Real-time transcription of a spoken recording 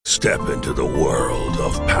Step into the world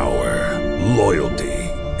of power, loyalty,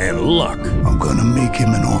 and luck. I'm gonna make him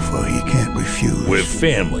an offer he can't refuse. With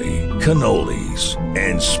family, cannolis,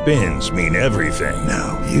 and spins mean everything.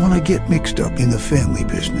 Now, you wanna get mixed up in the family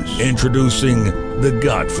business. Introducing The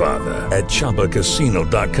Godfather at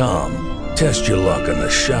ChumbaCasino.com. Test your luck in the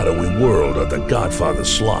shadowy world of The Godfather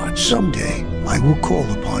slot. Someday, I will call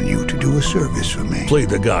upon you to do a service for me. Play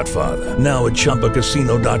The Godfather now at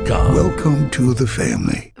ChumbaCasino.com. Welcome to the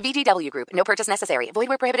family. VGW Group. No purchase necessary. Void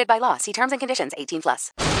where prohibited by law. See terms and conditions.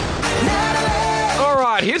 18+. All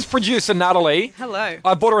right, here's producer Natalie. Hello.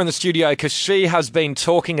 I brought her in the studio because she has been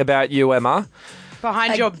talking about you, Emma.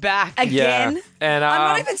 Behind your back. Again? Yeah. And, I'm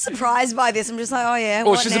not even surprised by this. I'm just like, oh, yeah,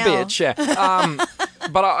 well, what she's now? a bitch, yeah.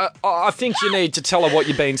 But I think you need to tell her what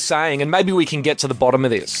you've been saying, and maybe we can get to the bottom of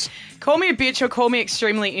this. Call me a bitch or call me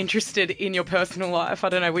extremely interested in your personal life. I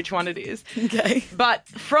don't know which one it is. Okay. But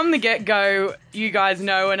from the get-go, you guys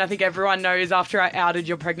know, and I think everyone knows after I outed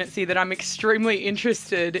your pregnancy, that I'm extremely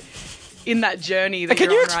interested in that journey that Can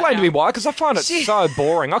you're you on explain right to me now. why? Because I find it so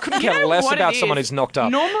boring. I couldn't care less what about it someone is. who's knocked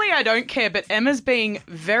up. Normally I don't care, but Emma's being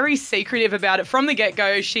very secretive about it. From the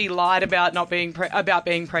get-go, she lied about not being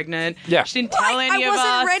being pregnant. Yeah. She didn't tell any I of us.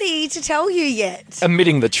 wasn't ready to tell you yet.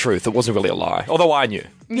 Admitting the truth, it wasn't really a lie, although I knew.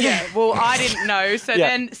 Yeah, well, I didn't know. So Yeah.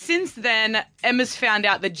 then, since then, Emma's found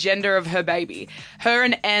out the gender of her baby. Her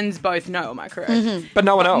and Enz both know, am I correct? But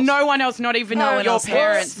no one else. No one else, not even No one your else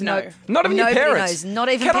parents knows. know. Not even your Nobody parents. knows. Not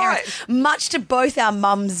even Can parents. Much to both our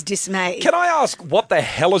mums' dismay. Can I ask, what the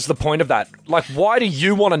hell is the point of that? Like, why do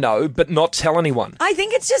you want to know but not tell anyone? I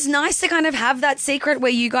think it's just nice to kind of have that secret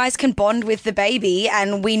where you guys can bond with the baby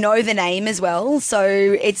and we know the name as well. So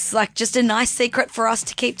it's like just a nice secret for us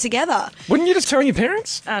to keep together. Wouldn't you just tell your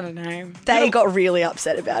parents? I don't know. They got really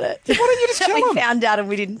upset about it. Why don't you just tell We them? found out and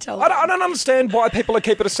we didn't tell I them. don't understand why people are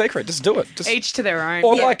keeping it a secret. Just do it. Just, Each to their own.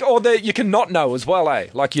 or Yeah. you can not know as well, eh?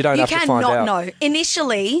 Like you don't You have to find cannot out. know.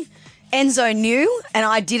 Initially, Enzo knew and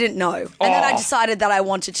I didn't know. And then I decided that I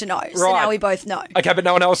wanted to know. So Right. now we both know. Okay, but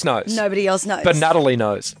no one else knows. Nobody else knows. But Natalie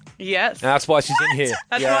knows. Yes. That's why she's in here.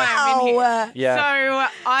 That's yeah. why I'm in here. Yeah. So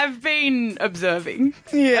I've been observing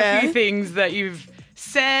Yeah. a few things that you've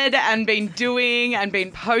said and been doing and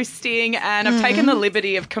been posting, and I've taken the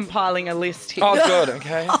liberty of compiling a list here. Oh, good.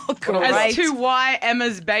 Okay. great. As to why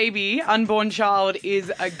Emma's baby, unborn child,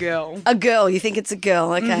 is a girl. A girl. You think it's a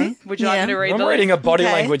girl, okay? Would you like me to read I'm the reading list? a body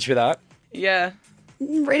Okay. language for that. Yeah.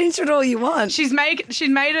 Read into it all you want. She's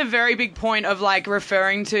made a very big point of like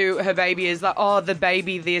referring to her baby as like, oh, the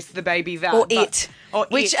baby this, the baby that. Or but- it. Or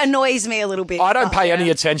Which it. annoys me a little bit. I don't but- pay any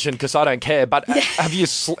attention because I don't care. But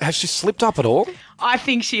has she slipped up at all? I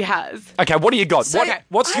think she has. Okay, what do you got? So,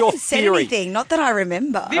 What's I your haven't said theory? anything, not that I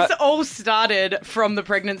remember. This all started from the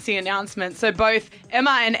pregnancy announcement. So both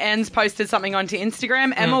Emma and Enz posted something onto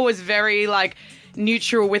Instagram. Emma was very like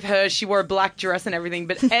neutral with her. She wore a black dress and everything.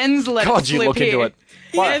 But Enz let God, it you slip look here. into it.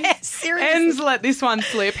 What? Yeah, seriously. Enz let this one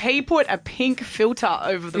slip. He put a pink filter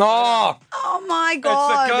over the Oh, Oh my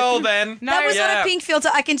God. it's a girl then. No, That was Yeah. not a pink filter.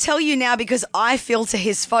 I can tell you now because I filter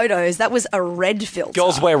his photos. That was a red filter.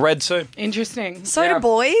 Girls wear red too. Interesting. So Yeah. do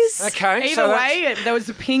boys. Okay. Either way, there was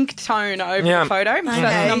a pink tone over Yeah. the photo. So Okay,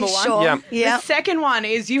 that's number one. sure. Yeah. Yeah. The second one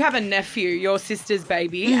is you have a nephew, your sister's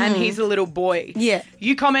baby, and he's a little boy. Yeah.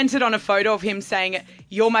 You commented on a photo of him saying,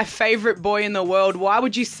 "You're my favourite boy in the world." Why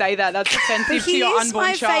would you say that? That's offensive to He your is unborn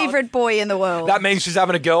my child. favourite boy in the world. That means she's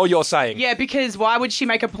having a girl, you're saying? Yeah, because why would she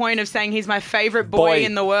make a point of saying he's my favourite boy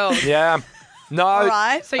in the world? Yeah. No. All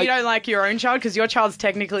right. So you don't like your own child because your child's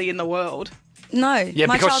technically in the world. No. Yeah,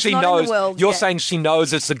 my because child's she not knows. In the world You're yet. saying she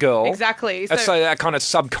knows it's a girl. Exactly. That's So that kind of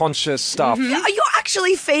subconscious stuff. Are you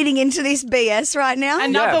actually feeding into this BS right now?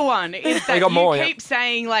 another Yeah. one is that got you more, yeah. keep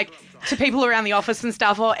saying like to people around the office and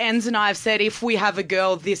stuff, oh, Enz and I have said if we have a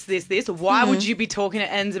girl, this. Why would you be talking to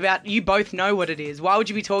Enz about, you both know what it is. Why would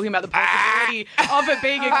you be talking about the possibility of it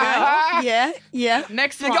being a girl? Yeah.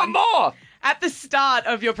 Next You one. got more. At the start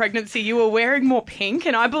of your pregnancy, you were wearing more pink,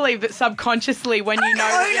 and I believe that subconsciously when you know I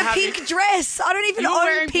that own you're a having... pink dress. I don't even You were own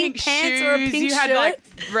wearing pink pants shoes. or a pink you had shirt. like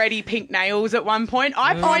ready pink nails at one point.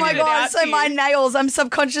 I pointed Oh my it God, out so to my you. nails, I'm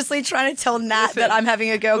subconsciously trying to tell Nat Listen. that I'm having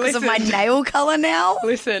a girl because of my Listen. nail colour now.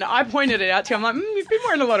 Listen, I pointed it out to you. I'm like, you've been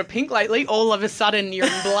wearing a lot of pink lately. All of a sudden, you're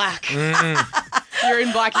in black. You're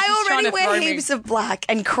in black. You're I just trying already to wear throw me. heaps of black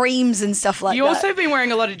and creams and stuff like You that. also have been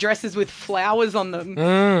wearing a lot of dresses with flowers on them.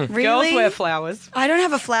 really? Girls wear flowers. I don't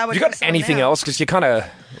have a flower You got dress on anything now. else? Because you kind of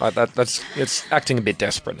like that. It's acting a bit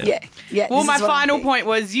desperate now. Yeah. Well, this my is what I final think. point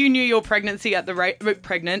was you knew your pregnancy at the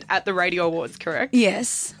Radio Awards, correct?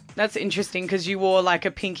 Yes. That's interesting because you wore like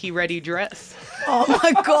a pinky ready dress. Oh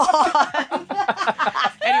my God.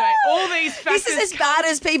 Anyway, all these factors. This is as bad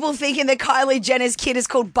as people thinking that Kylie Jenner's kid is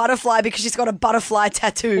called Butterfly because she's got a butterfly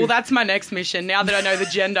tattoo. Well, that's my next mission. Now that I know the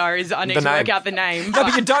gender, is I need to work out the name. No,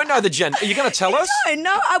 but you don't know the gender. Are you going to tell us?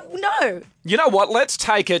 No. You know what? Let's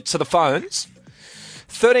take it to the phones.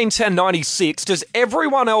 131096. Does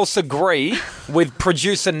everyone else agree with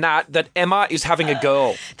producer Nat that Emma is having a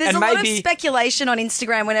girl? There's a lot of speculation on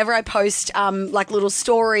Instagram whenever I post like little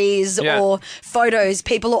stories or photos.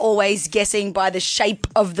 People are always guessing by the shape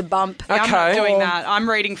of the bump. I'm not doing that. I'm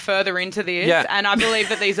reading further into this, and I believe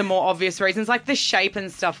that these are more obvious reasons, like the shape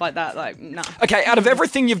and stuff like that. Like, no. Okay, out of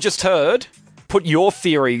everything you've just heard, put your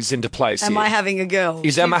theories into place. Am I having a girl?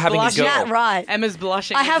 Is Emma having a girl? Yeah, right. Emma's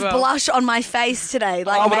blushing. I have as well. blush on my face today,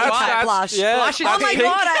 like makeup blush. Yeah, blush is Oh my pink.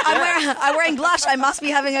 God, I'm wearing blush. I must be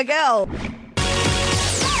having a girl.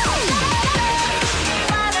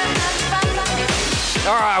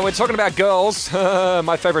 All right, we're talking about girls.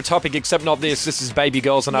 My favourite topic, except not this. This is baby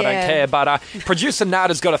girls, and I don't care. But producer Nat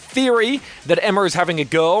has got a theory that Emma is having a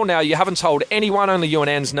girl. Now, you haven't told anyone, only you and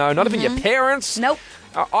Anz know. Not even your parents. Nope.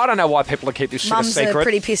 I don't know why people keep this shit a Mums secret. are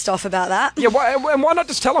pretty pissed off about that. Yeah, why not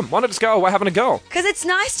just tell them? Why not just go, we're having a girl? Because it's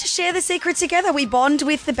nice to share the secret together. We bond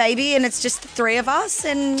with the baby and it's just the three of us.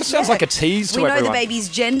 And Just sounds like a tease to we know everyone. the baby's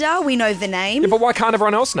gender. We know the name. Yeah, but why can't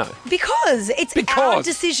everyone else know? Because it's our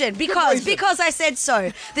decision. Because I said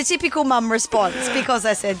so. The typical mum response. Because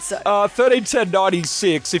I said so.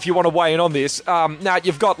 131096, if you want to weigh in on this. Now,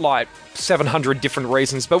 you've got like 700 different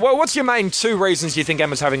reasons, but what's your main two reasons you think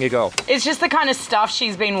Emma's having a girl? It's just the kind of stuff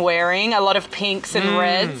she's been wearing, a lot of pinks and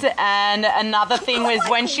reds, and another thing was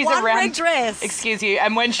when she's one around... red dress. Excuse you.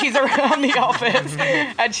 And when she's around the office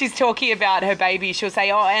and she's talking about her baby, she'll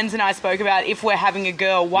say, oh, Anz and I spoke about if we're having a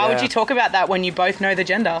girl. Why would you talk about that when you both know the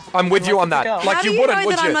gender? I'm with you on that. Like, How you do wouldn't, know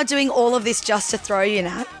would that you? I'm not doing all of this just to throw you,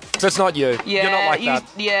 Nat? That's not you. Yeah, You're not like that.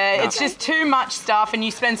 Yeah, it's just too much stuff, and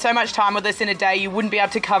you spend so much time with us in a day, you wouldn't be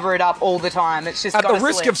able to cover it up all the time. It's just At the gotta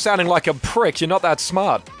risk slip. of sounding like a prick, you're not that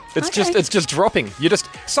smart. It's just dropping. You're just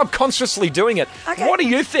subconsciously doing it. Okay. What do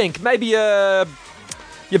you think? Maybe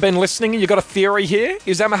you've been listening and you got a theory here?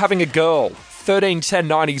 Is Emma having a girl?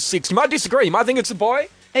 131096. You might disagree. You might think it's a boy.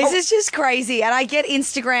 This is just crazy. And I get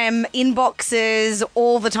Instagram inboxes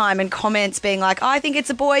all the time and comments being like, I think it's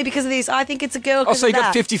a boy because of this. I think it's a girl because So of you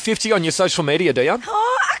got that. 50-50 on your social media, do you?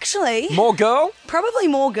 Oh, actually. More girl? Probably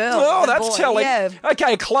more girl. Oh, than that's boy. telling. Yeah.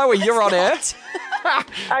 Okay, Chloe, you're on air.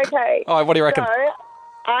 Okay. All right, what do you reckon? So,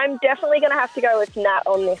 I'm definitely going to have to go with Nat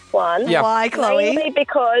on this one. Yeah. Why, Chloe? Mainly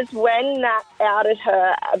because when Nat outed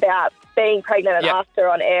her about being pregnant and asked her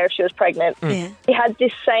on air if she was pregnant, Yeah. she had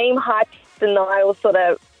this same hype denial sort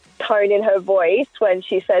of tone in her voice when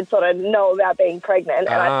she said sort of know about being pregnant. And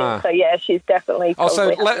I think so, yeah, she's definitely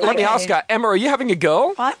Also, probably let me ask her, Emma, are you having a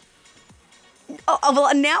girl? What? Oh,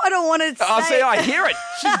 well, now I don't want to say... Oh, see, I hear it.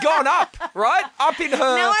 She's gone up, right? Up in her...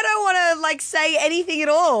 Now I don't want to, say anything at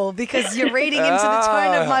all because you're reading into the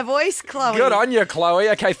tone of my voice, Chloe. Good on you, Chloe.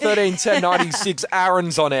 Okay, 131096.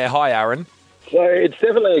 Aaron's on air. Hi, Aaron. So it's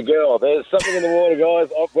definitely a girl. There's something in the water, guys.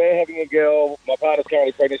 We're having a girl. My partner's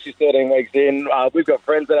currently pregnant. She's 13 weeks in. We've got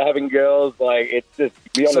friends that are having girls. Like, it's just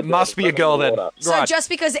beyond. So it must be a girl then. So Right. just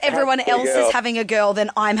because everyone else is having a girl, then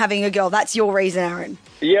I'm having a girl. That's your reason, Aaron.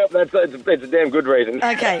 Yep, it's a damn good reason.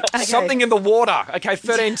 Okay. Something in the water. Okay,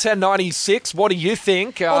 131096. What do you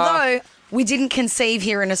think? Although we didn't conceive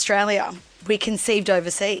here in Australia, we conceived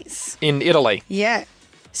overseas. In Italy. Yeah.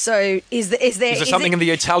 So is there something in the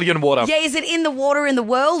Italian water? Yeah, is it in the water in the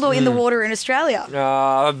world or in the water in Australia?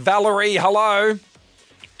 Valerie, hello.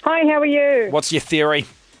 Hi, how are you? What's your theory?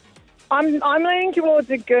 I'm leaning towards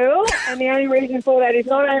a girl, and the only reason for that is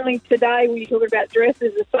not only today when you talking about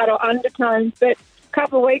dresses, the subtle undertones, but a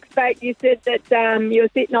couple of weeks back you said that you were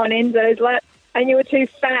sitting on Enzo's lap and you were too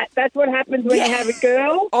fat. That's what happens when you have a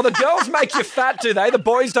girl. Oh, the girls make you fat, do they? The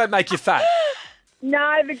boys don't make you fat.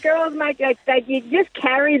 No, the girls you just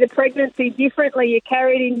carry the pregnancy differently. You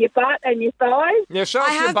carry it in your butt and your thighs. Yeah, show us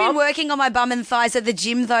I your have bum. been working on my bum and thighs at the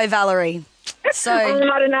gym though, Valerie. So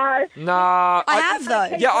I don't know. Nah. I have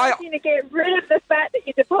though. Yeah, I to get rid of the fat that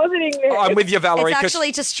you're depositing there. I'm with you, Valerie. It's 'cause-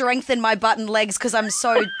 actually to strengthen my butt and legs because I'm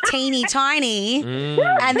so teeny tiny.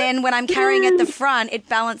 And then when I'm carrying at the front, it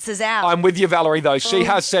balances out. I'm with you, Valerie, though. She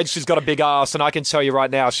has said she's got a big ass, and I can tell you right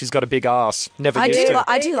now she's got a big ass. Never I used to.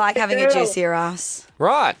 do like having a juicier ass.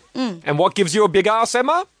 Right. And what gives you a big ass,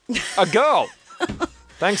 Emma? A girl.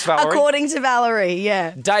 Thanks, Valerie. According to Valerie,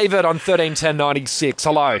 yeah. David on 131096.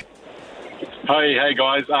 Hello. Hey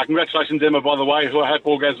guys. Congratulations, Emma, by the way. I hope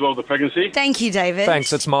all goes well with the pregnancy. Thank you, David.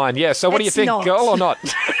 Thanks, it's mine. Yeah, so what do you It's think, not. girl or not?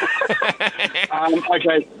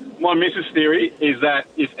 Okay. my missus' theory is that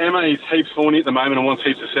if Emma is heaps horny at the moment and wants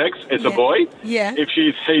heaps of sex, it's a boy. Yeah. If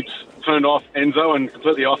she's heaps turned off Enzo and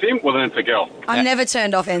completely off him, well, then it's a girl. I'm never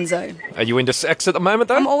turned off Enzo. Are you into sex at the moment,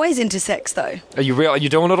 though? I'm always into sex, though. Are you real? Are you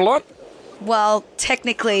doing it a lot? Well,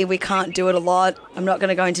 technically, we can't do it a lot. I'm not going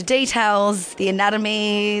to go into details. The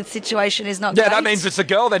anatomy situation is not Yeah, great. that means it's a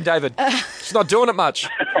girl then, David. She's not doing it much.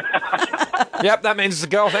 Yep, that means it's a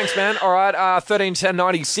girl. Thanks, man. All right,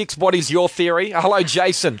 131096, what is your theory? Hello,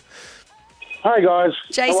 Jason. Hi, guys.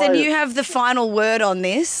 Jason, you have the final word on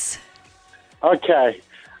this. Okay.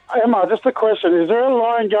 Emma, just a question. Is there a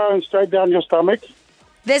line going straight down your stomach?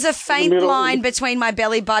 There's a faint middle. line between my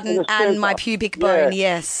belly button and my pubic bone,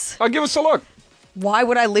 yes. Oh, give us a look. Why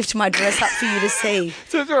would I lift my dress up for you to see?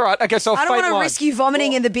 It's all right. Okay, so I don't want to line. risk you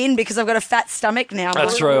vomiting in the bin because I've got a fat stomach now.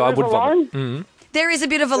 That's true. I would vomit. Mm-hmm. There is a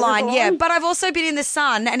bit of a line, yeah. But I've also been in the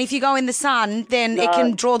sun, and if you go in the sun, then it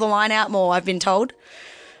can draw the line out more, I've been told.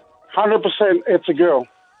 100% it's a girl.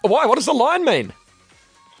 Why? What does the line mean?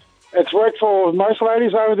 It's worked for most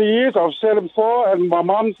ladies over the years. I've said it before, and my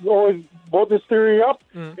mum's always brought this theory up.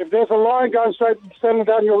 If there's a line going straight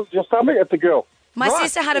down your stomach, it's a girl. My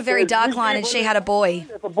sister had a very dark line, and she had a boy.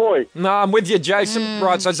 It's a boy. No, I'm with you, Jason.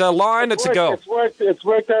 Right, so there's a line, it's a girl. It's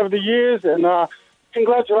worked over the years, and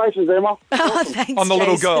congratulations, Emma. Oh, thanks, On the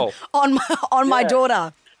little Jason. girl. On my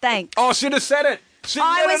daughter. Thanks. Oh, should have said it.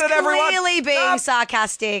 I was clearly being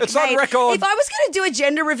sarcastic. It's on record. If I was going to do a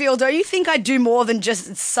gender reveal, don't you think I'd do more than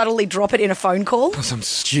just subtly drop it in a phone call? Some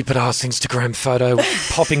stupid-ass Instagram photo with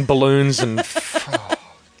popping balloons and... Oh,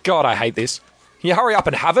 God, I hate this. Can you hurry up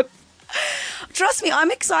and have it? Trust me,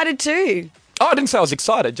 I'm excited too. Oh, I didn't say I was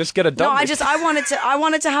excited. Just get it done. No, I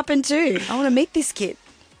want it to happen too. I want to meet this kid.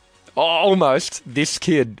 Oh, almost. This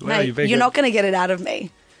kid. Wow, Mate, you're not going to get it out of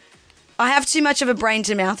me. I have too much of a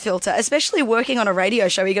brain-to-mouth filter, especially working on a radio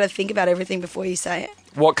show. You got to think about everything before you say it.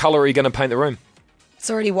 What colour are you going to paint the room?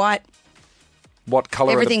 It's already white. What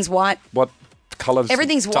colour? Everything's white. What colours?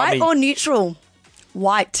 Everything's white or neutral?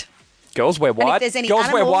 White. Girls wear white. And if there's any Girls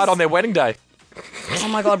wear animals- white on their wedding day. Oh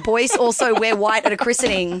my God, boys also wear white at a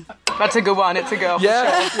christening. That's a good one. It's a girl.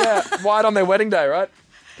 Yeah, yeah. White on their wedding day, right?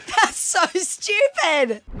 That's so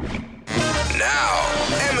stupid.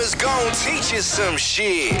 Now, Emma's gonna teach you some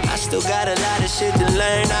shit. I still got a lot of shit to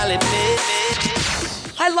learn, I'll admit.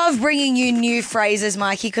 I love bringing you new phrases,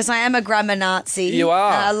 Mikey, because I am a grammar Nazi. You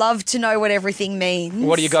are. And I love to know what everything means.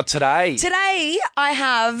 What do you got today? Today, I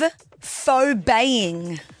have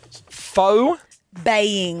Fauxbae-ing.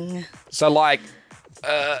 Fauxbae-ing. So like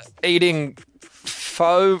eating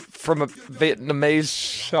pho from a Vietnamese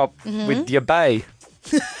shop with your bae.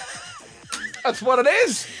 That's what it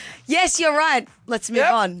is. Yes, you're right. Let's move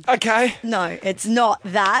on. Okay. No, it's not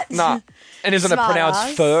that. No. And isn't it Smart pronounced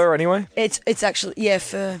ass. fur anyway? It's actually, yeah,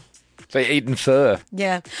 fur. So you're eating fur.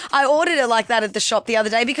 Yeah. I ordered it like that at the shop the other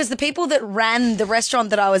day because the people that ran the restaurant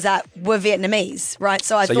that I was at were Vietnamese, right?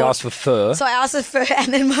 So you asked for fur. So I asked for fur,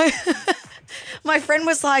 and then my friend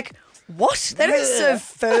was like, "What? They don't serve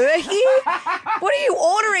fur here? What are you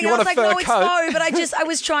ordering?" You And I want was a like, fur "No, it's coat?" faux." But I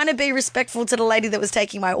was trying to be respectful to the lady that was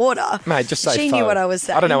taking my order. Mate, just say She fur. knew what I was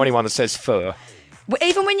saying. I don't know anyone that says fur. Well,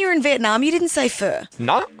 even when you were in Vietnam, you didn't say fur.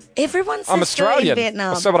 No. Everyone says I'm fur Australian. in Vietnam.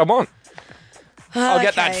 I'll say what I want. I'll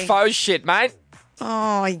get that Okay. faux shit, mate.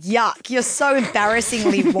 Oh, yuck. You're so embarrassing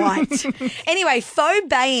white. Anyway,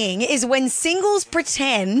 fauxbae-ing is when singles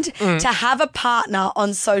pretend to have a partner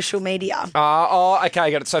on social media. Okay,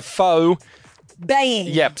 I got it. So faux. Baying.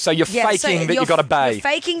 Yep, so you're faking that you've got a bae. You're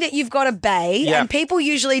faking that you've got a bae, Yep. and people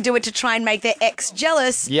usually do it to try and make their ex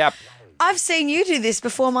jealous. Yep. I've seen you do this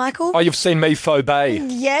before, Michael. Oh, you've seen me faux bae.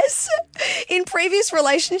 Yes. In previous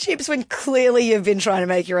relationships when clearly you've been trying to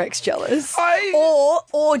make your ex jealous.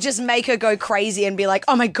 Or just make her go crazy and be like,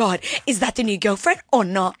 "Oh my God, is that the new girlfriend or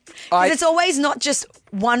not?" Because it's always not just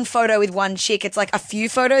one photo with one chick. It's like a few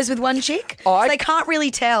photos with one chick. So they can't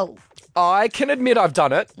really tell. I can admit I've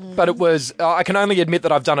done it, but it was, I can only admit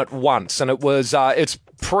that I've done it once, and it was, it's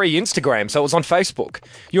pre-Instagram, so it was on Facebook.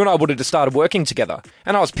 You and I would have just started working together,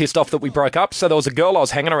 and I was pissed off that we broke up, so there was a girl I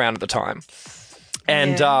was hanging around at the time,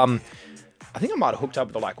 and I think I might have hooked up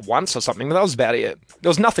with her like once or something, but that was about it. There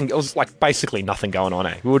was nothing, it was like basically nothing going on,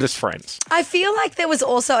 eh? We were just friends. I feel like there was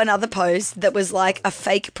also another post that was like a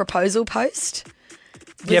fake proposal post.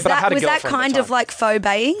 I had a girlfriend Was that at the kind time. of like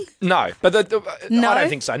fauxbae-ing? No, but No? I don't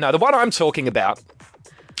think so. No, the one I'm talking about,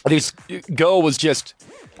 this girl was just,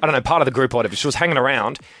 I don't know, part of the group or whatever. She was hanging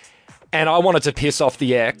around, and I wanted to piss off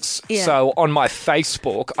the ex. Yeah. So on my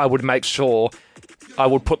Facebook, I would make sure I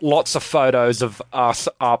would put lots of photos of us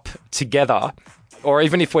up together. Or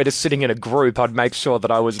even if we're just sitting in a group, I'd make sure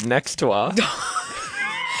that I was next to her.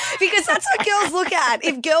 Because that's what girls look at.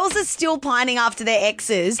 If girls are still pining after their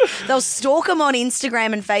exes, they'll stalk them on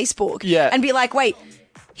Instagram and Facebook and be like, wait,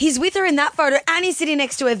 he's with her in that photo and he's sitting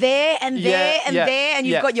next to her there and there and there and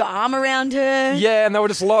you've got your arm around her. Yeah, and there were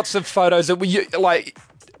just lots of photos that were like,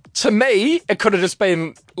 to me, it could have just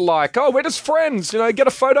been like, oh, we're just friends, get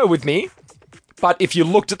a photo with me. But if you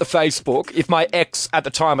looked at the Facebook, if my ex at the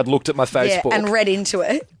time had looked at my Facebook and read into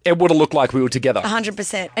it, it would have looked like we were together.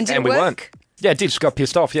 100%. And did it we work? Weren't. Yeah, it did. She got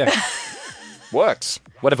pissed off, Works.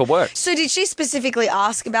 Whatever works. So did she specifically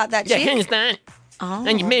ask about that chick? Yeah, here's that. Oh.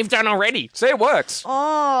 And you moved on already. See, it works.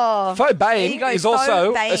 Oh. Fauxbae-ing is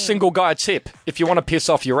also a single guy tip. If you want to piss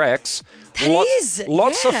off your ex,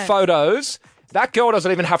 lots of photos. That girl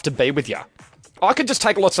doesn't even have to be with you. I could just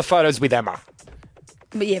take lots of photos with Emma.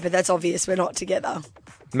 But that's obvious. We're not together.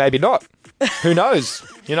 Maybe not. Who knows?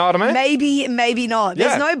 You know what I mean? Maybe not.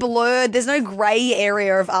 There's no blur. There's no grey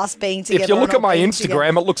area of us being together. If you look at my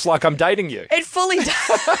Instagram, it looks like I'm dating you. It fully does.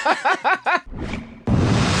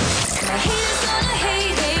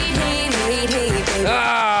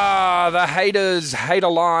 The haters hate a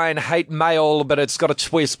line, hate mail, but it's got a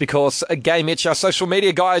twist because a Gay Mitch, our social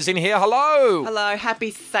media guy, is in here. Hello. Hello.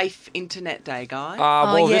 Happy Safe Internet Day, guys.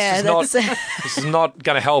 This is not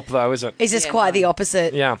going to help, though, is it? It's just quite the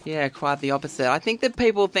opposite. Yeah. Yeah, quite the opposite. I think that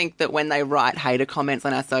people think that when they write hater comments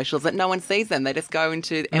on our socials that no one sees them. They just go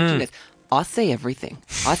into emptiness. I see everything.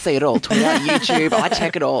 I see it all. Twitter, YouTube, I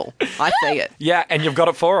check it all. I see it. Yeah, and you've got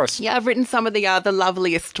it for us. Yeah, I've written some of the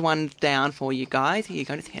loveliest ones down for you guys. Here you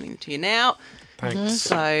go, just handing them to you now. Thanks.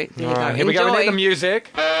 So, there you go. Here we go. We need the music.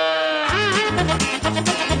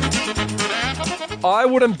 I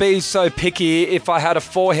wouldn't be so picky if I had a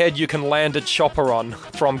forehead you can land a chopper on,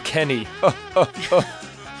 from Kenny.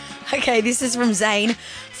 Okay, this is from Zane.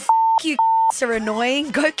 F*** you are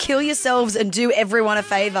annoying. Go kill yourselves and do everyone a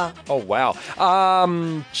favour. Oh, wow.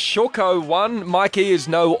 Choco 1, Mikey is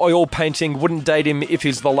no oil painting, wouldn't date him if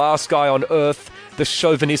he's the last guy on earth, the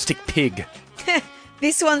chauvinistic pig.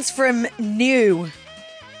 This one's from New.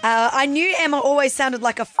 I knew Emma always sounded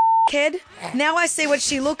like a head. Now I see what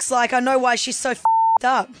she looks like. I know why she's so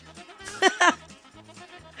up.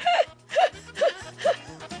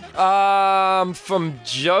 From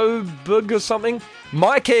Joe Bug or something.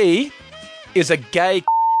 Mikey is a gay.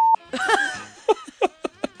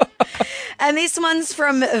 And this one's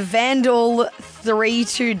from Vandal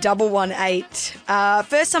 32118.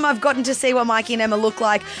 First time I've gotten to see what Mikey and Emma look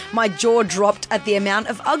like, my jaw dropped at the amount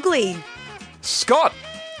of ugly. Scott,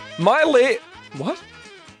 what?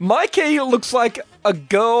 Mikey looks like a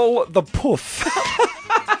girl the poof.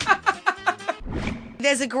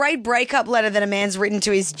 There's a great breakup letter that a man's written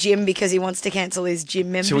to his gym because he wants to cancel his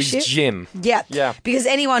gym membership. To his gym? Yeah. Yeah. Because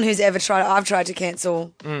anyone who's ever I've tried to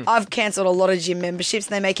cancel, I've cancelled a lot of gym memberships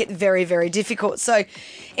and they make it very, very difficult. So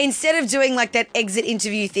instead of doing like that exit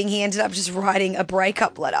interview thing, he ended up just writing a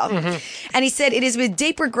breakup letter. Mm-hmm. And he said, it is with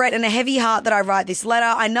deep regret and a heavy heart that I write this letter.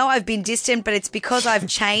 I know I've been distant, but it's because I've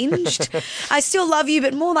changed. I still love you,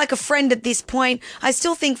 but more like a friend at this point. I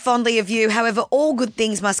still think fondly of you. However, all good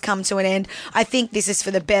things must come to an end. I think this is for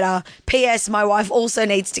the better. P.S. My wife also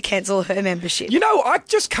needs to cancel her membership. You know, I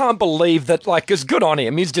just can't believe that, like, it's good on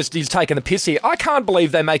him. He's taking the piss here. I can't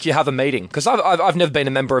believe they make you have a meeting because I've never been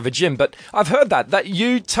a member of a gym, but I've heard that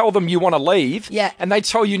you tell them you want to leave and they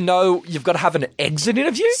tell you no, you've got to have an exit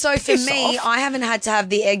interview. So for me, I haven't had to have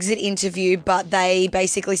the exit interview, but they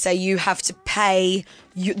basically say you have to pay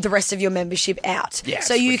the rest of your membership out. Yeah,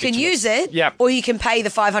 so you can use it or you can pay the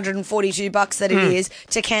 $542 that it is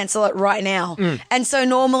to cancel it right now. And so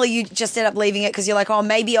normally you just end up leaving it because you're like, oh,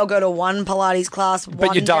 maybe I'll go to one Pilates class one day.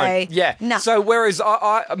 But you don't. Yeah. No. So whereas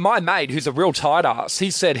my mate, who's a real tight ass,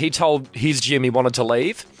 he said he told his gym he wanted to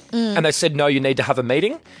leave and they said, no, you need to have a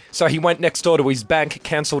meeting. So he went next door to his bank,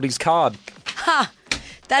 cancelled his card.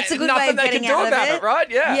 That's a good way of getting out of it.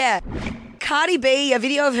 Right? Yeah. Yeah. Cardi B, a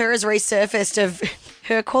video of her has resurfaced of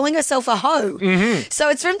her calling herself a hoe. Mm-hmm. So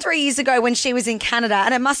it's from 3 years ago when she was in Canada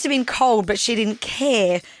and it must have been cold, but she didn't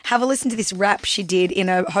care. Have a listen to this rap she did in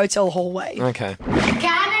a hotel hallway. Okay.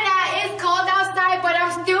 Canada is cold outside, but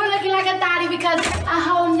I'm still looking like a daddy because a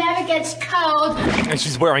hoe never gets cold. And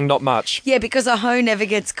she's wearing not much. Yeah, because a hoe never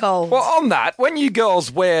gets cold. Well, on that, when you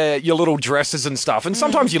girls wear your little dresses and stuff, and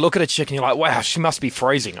sometimes you look at a chick and you're like, wow, she must be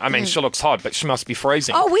freezing. I mean, she looks hot, but she must be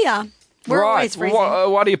freezing. Oh, we are. We're always freezing.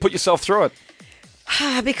 Why do you put yourself through it?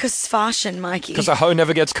 Because fashion, Mikey. Because a hoe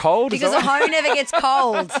never gets cold? Because a hoe never gets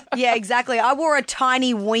cold. Yeah, exactly. I wore a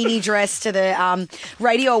tiny weenie dress to the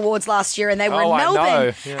radio awards last year, and they were in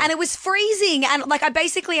Melbourne. And it was freezing. And I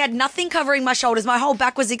basically had nothing covering my shoulders. My whole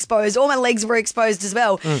back was exposed. All my legs were exposed as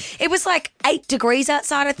well. It was 8 degrees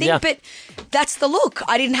outside, I think. But that's the look.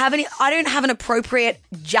 I don't have an appropriate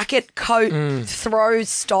jacket, coat, throw,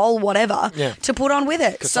 stole, whatever to put on with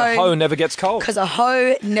it. Because a hoe never gets cold. Because a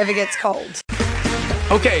hoe never gets cold.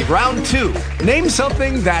 Okay, round 2. Name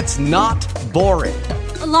something that's not boring.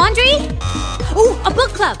 A laundry? Ooh, a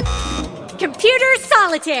book club. Computer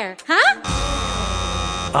solitaire, huh?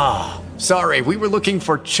 Ah, sorry, we were looking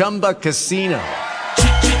for Chumba Casino.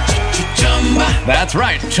 That's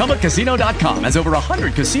right, ChumbaCasino.com has over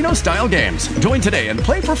 100 casino-style games. Join today and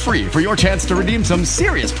play for free for your chance to redeem some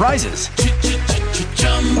serious prizes.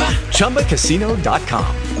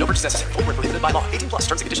 ChumbaCasino.com. No purchase necessary. Void where prohibited by law. 18+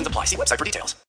 terms and conditions apply. See website for details.